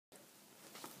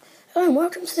Hello and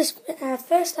welcome to this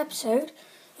first episode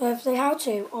of the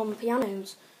how-to on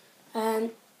pianos.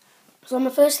 So on my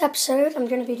first episode I'm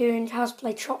going to be doing how to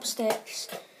play CHOPSTICKS,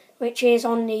 which is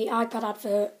on the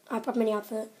iPad mini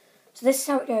advert. So this is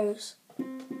how it goes.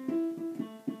 In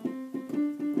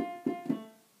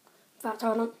fact,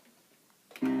 hold on.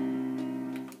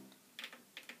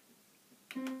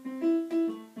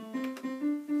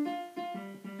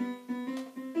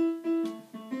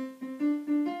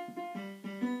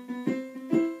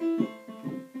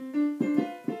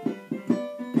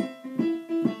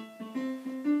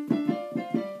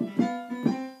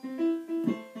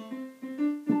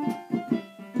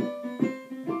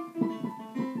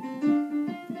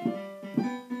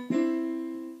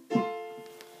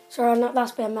 Sorry, on that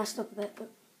last bit I messed up a bit,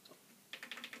 but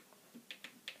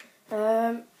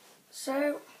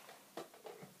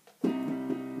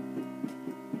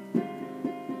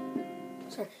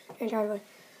change out of the way.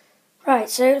 Right,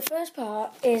 so the first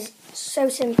part is so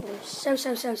simple, so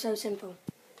simple.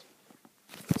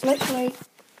 It's literally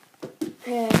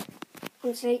here,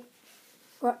 see,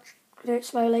 watch, do it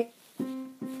slowly.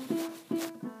 In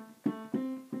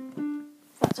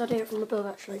fact, I'll do it from above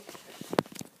actually.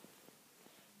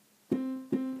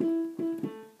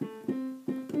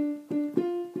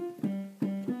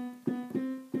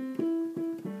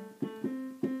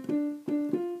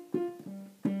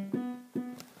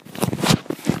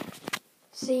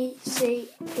 C, C,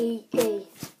 E, E.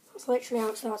 That's literally how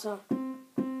it starts off. And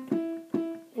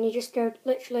you just go,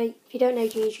 literally, if you don't know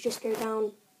G's, you just go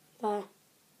down there.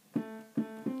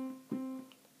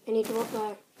 And you go up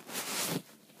there.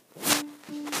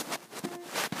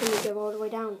 And you go all the way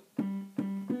down.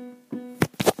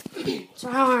 So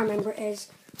how I remember it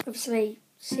is, obviously,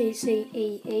 C, C,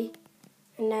 E, E.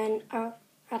 And then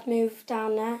I'd move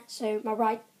down there, so the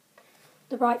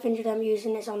right finger that I'm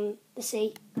using is on the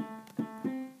C.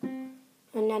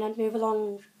 And then I'd move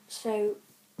along, so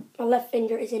my left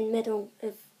finger is in middle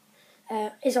of,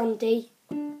 is on D,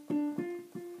 and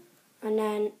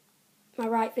then my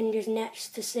right finger is next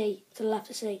to C, to the left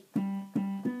of C.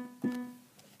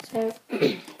 So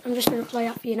I'm just going to play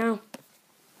that for you now.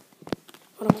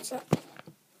 Hold on one sec.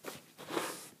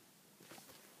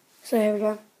 So here we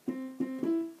go.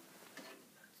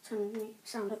 Turn the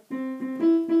sound up.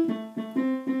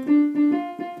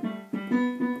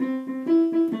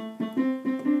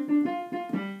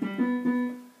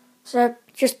 So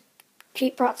just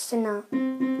keep practicing now.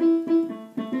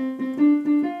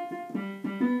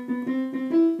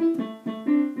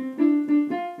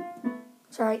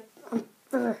 Sorry,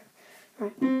 right.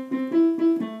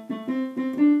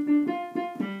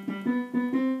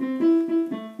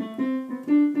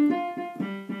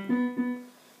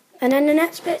 And then the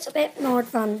next bit's a bit more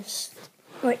advanced,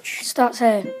 which starts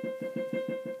here.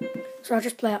 So I'll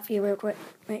just play that for you real quick,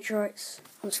 make sure it's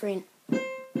on screen.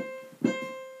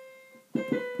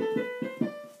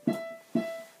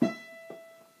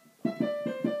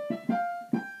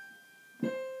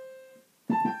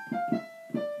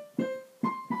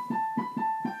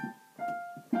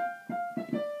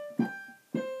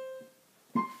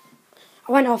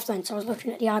 I went off then, so I was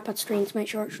looking at the iPad screen to make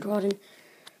sure it's recording.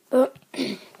 But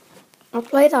I'll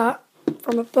play that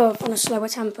from above on a slower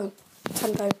tempo.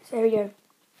 So here we go.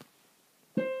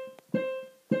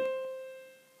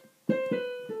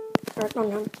 Sorry,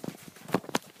 wrong hand.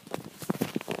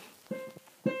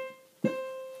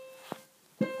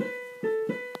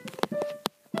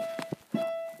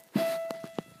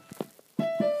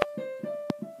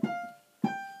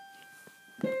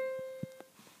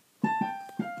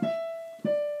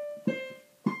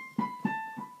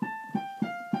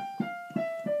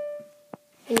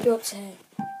 And go up to here.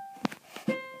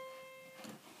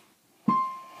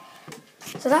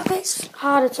 So that bit's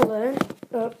harder to learn,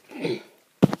 but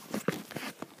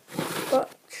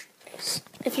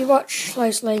if you watch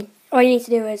closely, all you need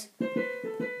to do is,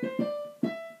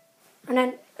 and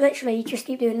then literally you just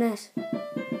keep doing this.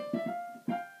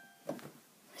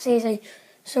 It's easy.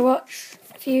 So watch,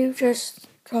 if you just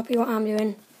copy what I'm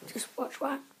doing, just watch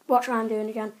what I'm doing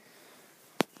again.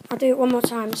 I'll do it one more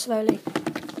time slowly.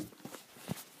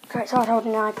 Okay, it's hard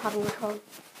holding the iPad and record.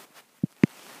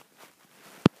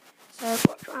 So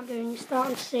watch what I'm doing. You start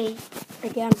on C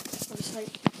again, obviously.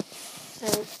 So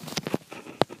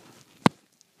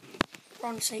we're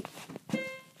on C.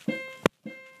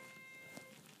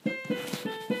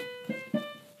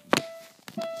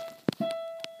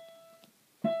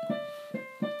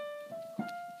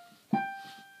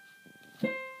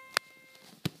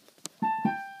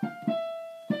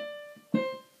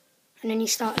 And then you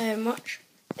start here and watch.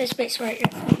 This bit's where it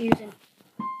gets confusing.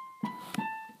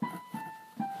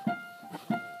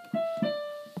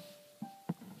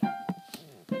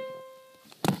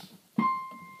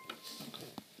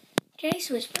 Okay,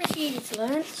 so it's pretty easy to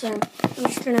learn, so I'm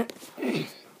just gonna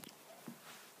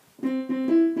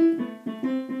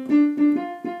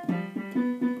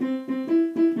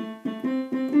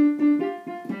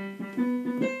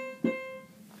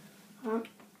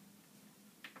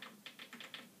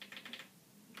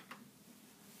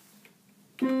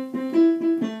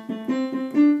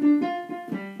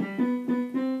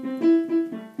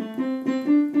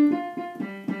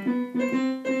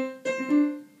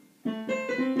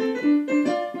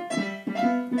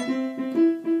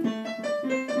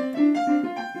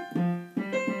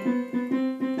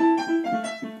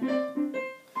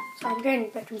I'm getting a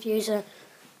bit confused.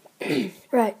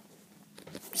 Right,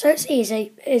 so it's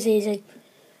easy, it is easy.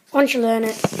 Once you learn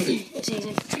it, it's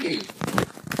easy.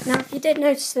 Now, if you did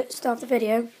notice at the start of the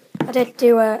video, I did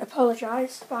do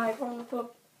apologise by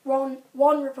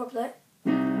One Republic.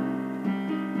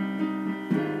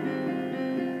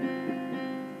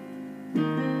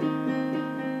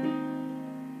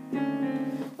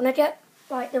 When I get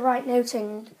like the right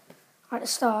noting at the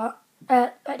start,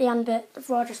 at the end bit,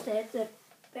 before I just did, the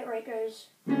bit where it goes,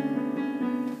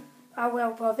 I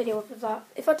will put a video up of that.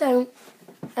 If I don't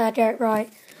get it right,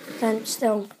 then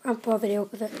still I'll put a video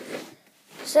up of it.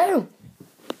 So,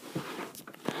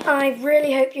 I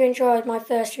really hope you enjoyed my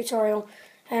first tutorial.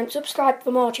 Subscribe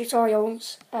for more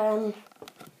tutorials.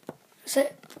 That's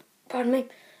it. Pardon me.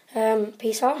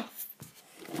 Peace off.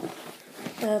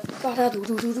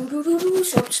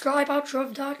 Subscribe, outro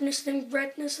of darkness, then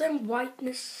redness, then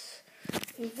whiteness,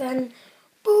 then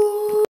boo.